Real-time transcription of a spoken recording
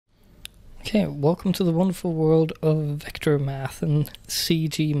Okay, welcome to the wonderful world of vector math and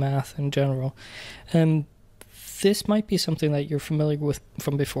CG math in general. This might be something that you're familiar with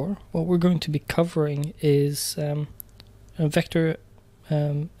from before. What we're going to be covering is a vector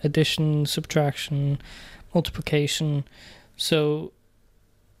addition, subtraction, multiplication. So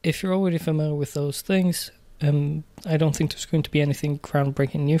if you're already familiar with those things, I don't think there's going to be anything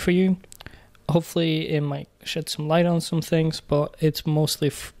groundbreaking new for you. Hopefully it might shed some light on some things, but it's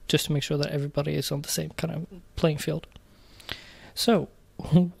mostly just to make sure that everybody is on the same kind of playing field. So,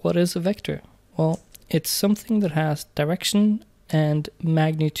 what is a vector? Well, it's something that has direction and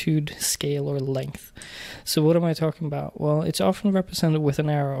magnitude, scale, or length. So what am I talking about? Well, it's often represented with an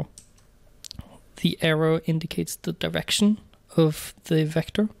arrow. The arrow indicates the direction of the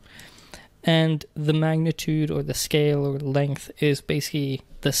vector, and the magnitude or the scale or length is basically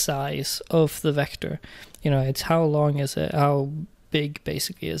the size of the vector. You know, it's how long is it, how big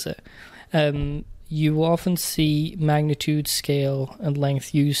basically is it. You often see magnitude, scale, and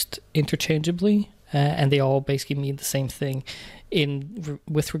length used interchangeably, and they all basically mean the same thing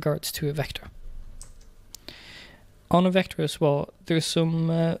with regards to a vector. On a vector as well, there's some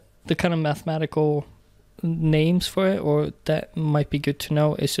the kind of mathematical names for it, or that might be good to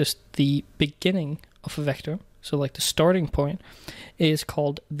know. It's just the beginning of a vector, so like the starting point is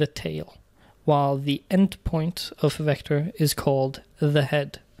called the tail, while the end point of a vector is called the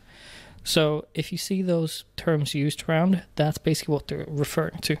head. So if you see those terms used around, that's basically what they're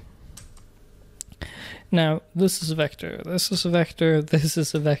referring to. Now, this is a vector, this is a vector, this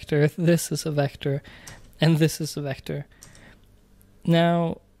is a vector, this is a vector, and this is a vector.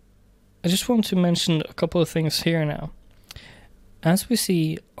 Now, I just want to mention a couple of things here now. As we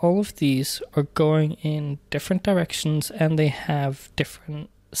see, all of these are going in different directions and they have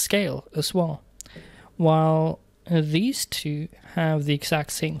different scale as well. While these two have the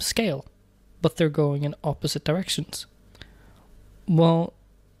exact same scale, but they're going in opposite directions. Well,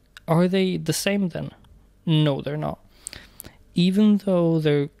 are they the same then? No, they're not. Even though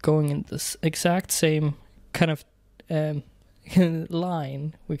they're going in this exact same kind of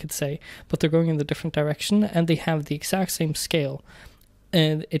line, we could say, but they're going in the different direction and they have the exact same scale,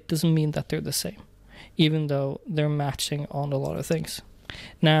 and it doesn't mean that they're the same, even though they're matching on a lot of things.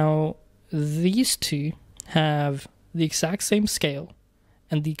 Now, these two have the exact same scale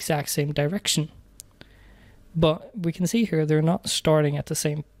and the exact same direction, but we can see here they're not starting at the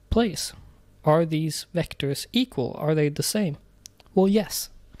same place. Are these vectors equal? Are they the same? Well, yes.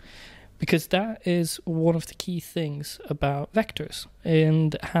 Because that is one of the key things about vectors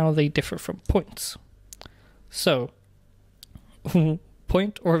and how they differ from points. So,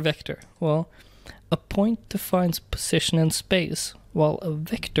 point or vector? Well, a point defines position in space, while a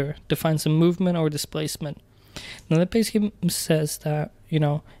vector defines a movement or displacement. Now that basically says that, you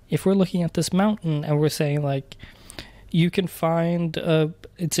know, if we're looking at this mountain and we're saying like, you can find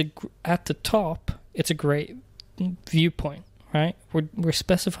at the top, it's a great viewpoint. Right? We're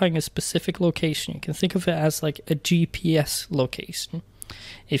specifying a specific location. You can think of it as like a GPS location.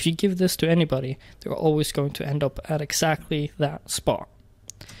 If you give this to anybody, they're always going to end up at exactly that spot.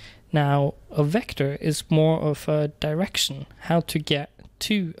 Now, a vector is more of a direction, how to get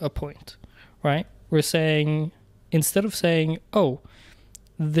to a point, right? We're saying, instead of saying, oh,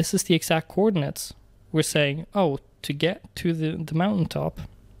 this is the exact coordinates, we're saying, oh, to get to the mountaintop,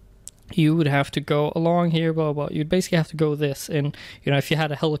 you would have to go along here, blah, blah, blah. You'd basically have to go this. And, you know, if you had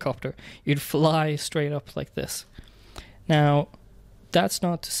a helicopter, you'd fly straight up like this. Now, that's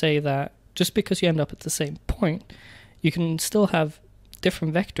not to say that just because you end up at the same point, you can still have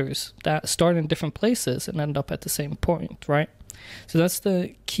different vectors that start in different places and end up at the same point, right? So that's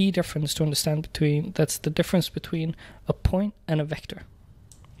the key difference to understand that's the difference between a point and a vector.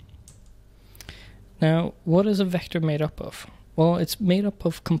 Now, what is a vector made up of? Well, it's made up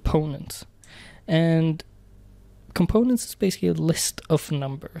of components, and components is basically a list of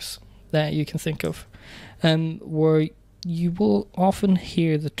numbers that you can think of, where you will often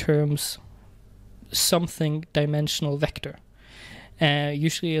hear the terms something dimensional vector,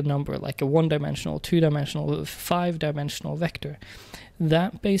 usually a number like a 1-dimensional, 2-dimensional, 5-dimensional vector.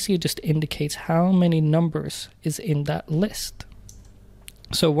 That basically just indicates how many numbers is in that list.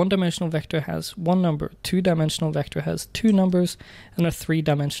 So 1-dimensional vector has one number, 2-dimensional vector has 2 numbers, and a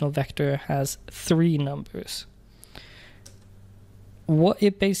 3-dimensional vector has 3 numbers. What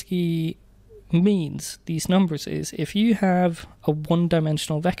it basically means, these numbers, is if you have a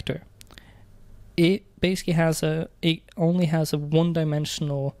 1-dimensional vector, it basically only has a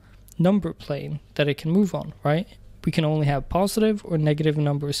 1-dimensional number plane that it can move on, right? We can only have positive or negative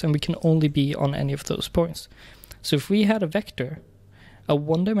numbers, and we can only be on any of those points. So if we had a vector a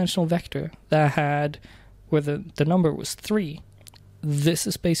one-dimensional vector that had, where the number was 3, this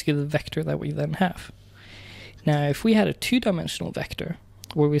is basically the vector that we then have. Now, if we had a two-dimensional vector,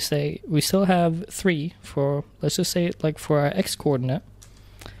 where we say we still have 3 for, let's just say it like for our x-coordinate,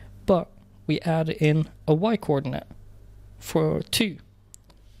 but we add in a y-coordinate for 2.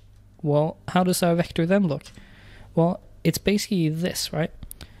 Well, how does our vector then look? Well, it's basically this, right?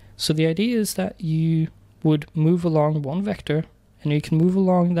 So the idea is that you would move along one vector, and you can move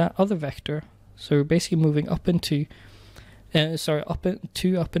along that other vector. So we're basically moving up into, up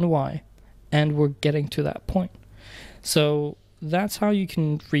in y, and we're getting to that point. So that's how you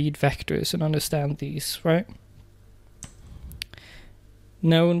can read vectors and understand these, right?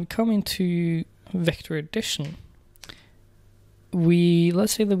 Now, when we come into vector addition,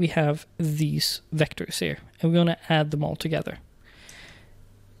 let's say that we have these vectors here, and we want to add them all together.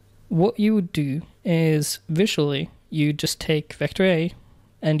 What you would do is, visually, you just take vector A,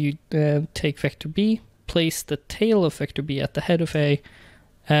 and you take vector B, place the tail of vector B at the head of A,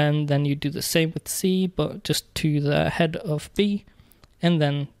 and then you do the same with C, but just to the head of B, and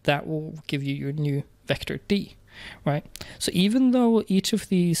then that will give you your new vector D, right? So even though each of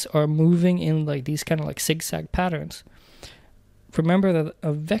these are moving in like these kind of like zigzag patterns, remember that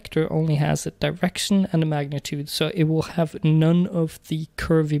a vector only has a direction and a magnitude, so it will have none of the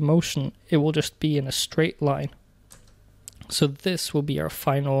curvy motion. It will just be in a straight line. So this will be our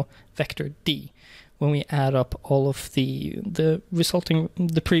final vector D when we add up all of the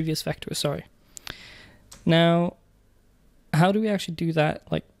previous vectors, sorry. Now, how do we actually do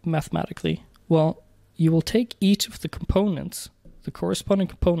that, like mathematically? Well, you will take each of the components, the corresponding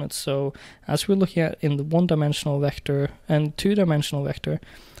components. So as we're looking at in the one-dimensional vector and two-dimensional vector,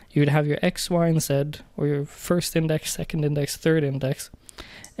 you would have your x, y, and z, or your first index, second index, third index,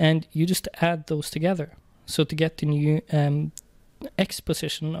 and you just add those together. So to get the new x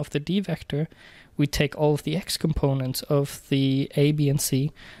position of the D vector, we take all of the x components of the A, B, and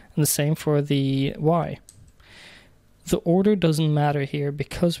C, and the same for the y. The order doesn't matter here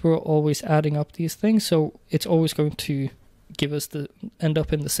because we're always adding up these things, so it's always going to give us end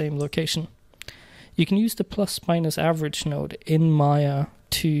up in the same location. You can use the plus minus average node in Maya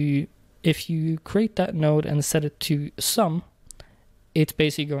to, if you create that node and set it to sum, it's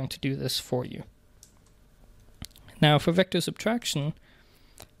basically going to do this for you. Now for vector subtraction,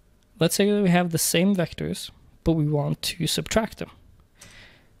 let's say that we have the same vectors, but we want to subtract them.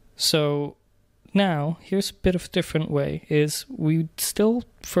 So now, here's a bit of a different way, is we'd still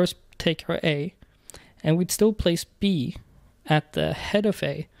first take our A, and we'd still place B at the head of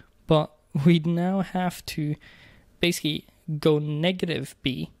A, but we'd now have to basically go negative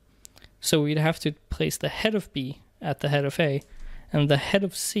B. So we'd have to place the head of B at the head of A, and the head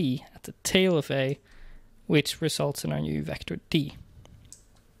of C at the tail of A, which results in our new vector D.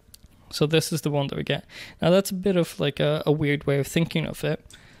 So this is the one that we get. Now that's a bit of like a weird way of thinking of it.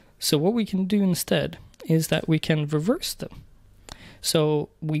 So what we can do instead is that we can reverse them. So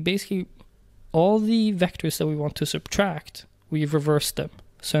we basically, all the vectors that we want to subtract, we've reversed them.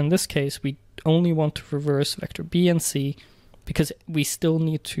 So in this case, we only want to reverse vector B and C because we still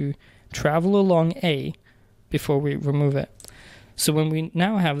need to travel along A before we remove it. So when we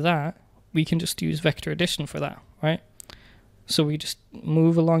now have that, we can just use vector addition for that, right? So we just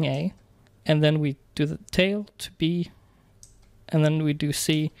move along A, and then we do the tail to B, and then we do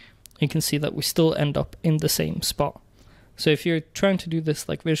C. You can see that we still end up in the same spot. So if you're trying to do this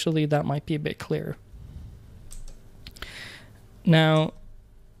like visually, that might be a bit clearer. Now,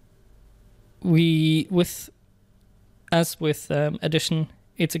 as with addition,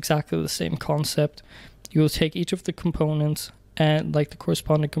 it's exactly the same concept. You will take each of the components and like the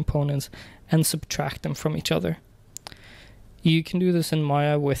corresponding components and subtract them from each other. You can do this in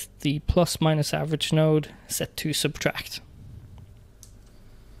Maya with the plus minus average node set to subtract.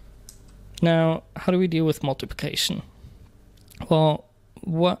 Now, how do we deal with multiplication? Well,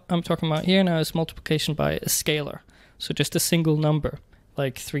 what I'm talking about here now is multiplication by a scalar. So just a single number,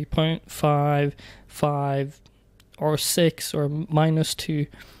 like 3.5, 5, or 6, or -2.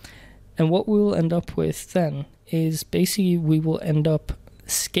 And what we'll end up with then is basically we will end up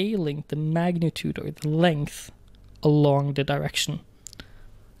scaling the magnitude or the length along the direction.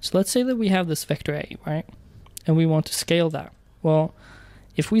 So let's say that we have this vector A, right? And we want to scale that. Well,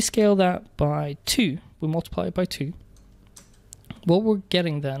 if we scale that by 2, we multiply it by 2, what we're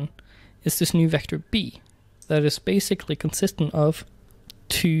getting then is this new vector B that is basically consistent of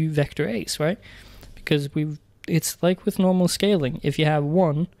 2 vector A's, right? Because it's like with normal scaling. If you have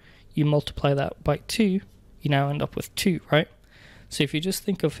 1, you multiply that by 2, you now end up with 2, right? So if you just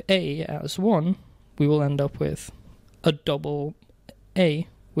think of A as 1, we will end up with a double A,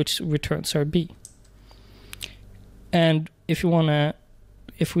 which returns our B. And if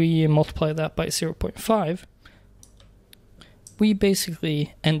we multiply that by 0.5, we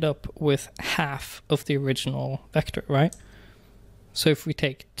basically end up with half of the original vector, right? So if we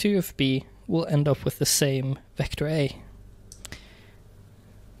take 2 of B, we'll end up with the same vector A.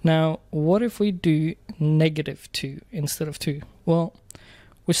 Now, what if we do -2 instead of 2? Well,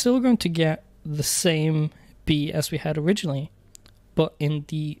 we're still going to get the same B as we had originally, but in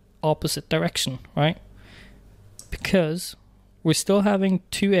the opposite direction, right? Because we're still having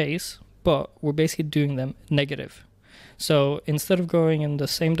 2 A's, but we're basically doing them negative. So instead of going in the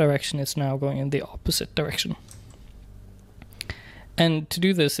same direction, it's now going in the opposite direction. And to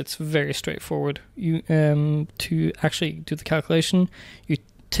do this, it's very straightforward. You to actually do the calculation, you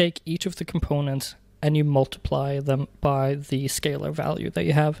take each of the components and you multiply them by the scalar value that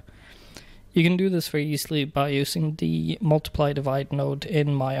you have. You can do this very easily by using the multiply divide node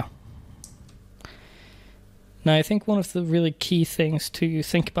in Maya. Now, I think one of the really key things to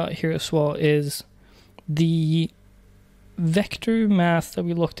think about here as well is the vector math that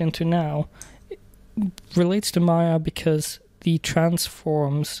we looked into now relates to Maya because the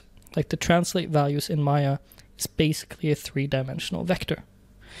transforms, like the translate values in Maya, is basically a 3-dimensional vector.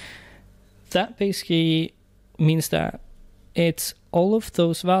 That basically means that it's all of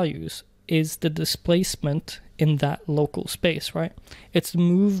those values is the displacement in that local space, right? It's the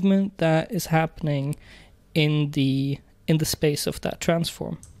movement that is happening in the space of that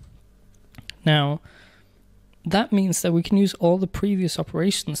transform. Now, that means that we can use all the previous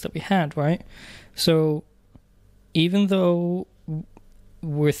operations that we had, right? So even though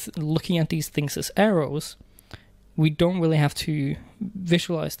we're looking at these things as arrows, we don't really have to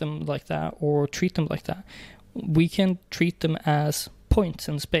visualize them like that or treat them like that. We can treat them as points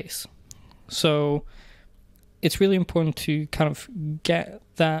in space. So it's really important to kind of get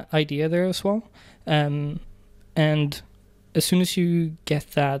that idea there as well. And as soon as you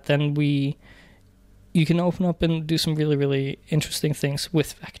get that, then you can open up and do some really, really interesting things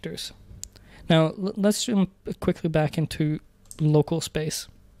with vectors. Now, let's jump quickly back into local space.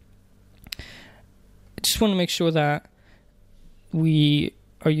 I just want to make sure that we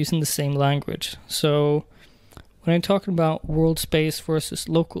are using the same language. So when I'm talking about world space versus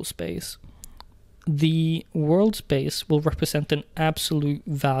local space, the world space will represent an absolute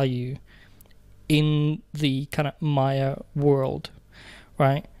value in the kind of Maya world,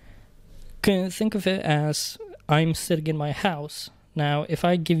 right? Can think of it as I'm sitting in my house. Now, if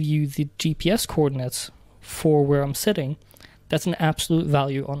I give you the GPS coordinates for where I'm sitting, that's an absolute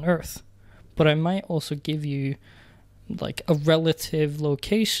value on Earth. But I might also give you like a relative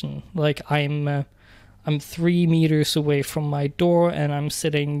location, like I'm 3 meters away from my door and I'm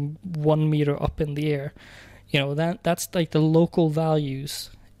sitting 1 meter up in the air. You know, that's like the local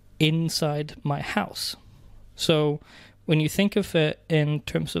values inside my house. So when you think of it in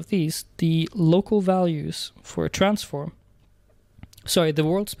terms of these, the local values for a transform, the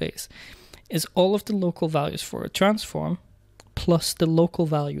world space, is all of the local values for a transform plus the local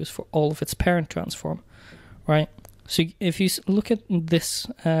values for all of its parent transform, right? So if you look at this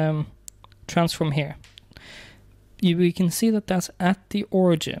transform here, we can see that that's at the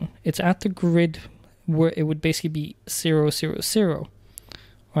origin. It's at the grid where it would basically be 0, 0, 0,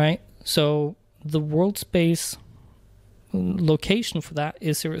 right? So the world space location for that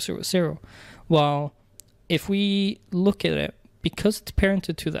is 0, 0, 0. While if we look at it, because it's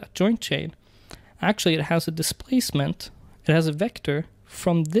parented to that joint chain, actually it has a displacement, it has a vector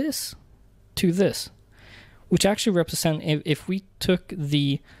from this to this, which actually represent, if we took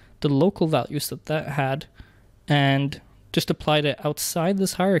the local values that had and just applied it outside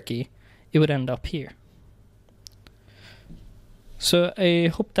this hierarchy, it would end up here. So I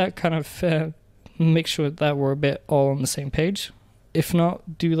hope that kind of makes sure that we're a bit all on the same page. If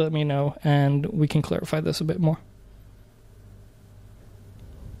not, do let me know and we can clarify this a bit more.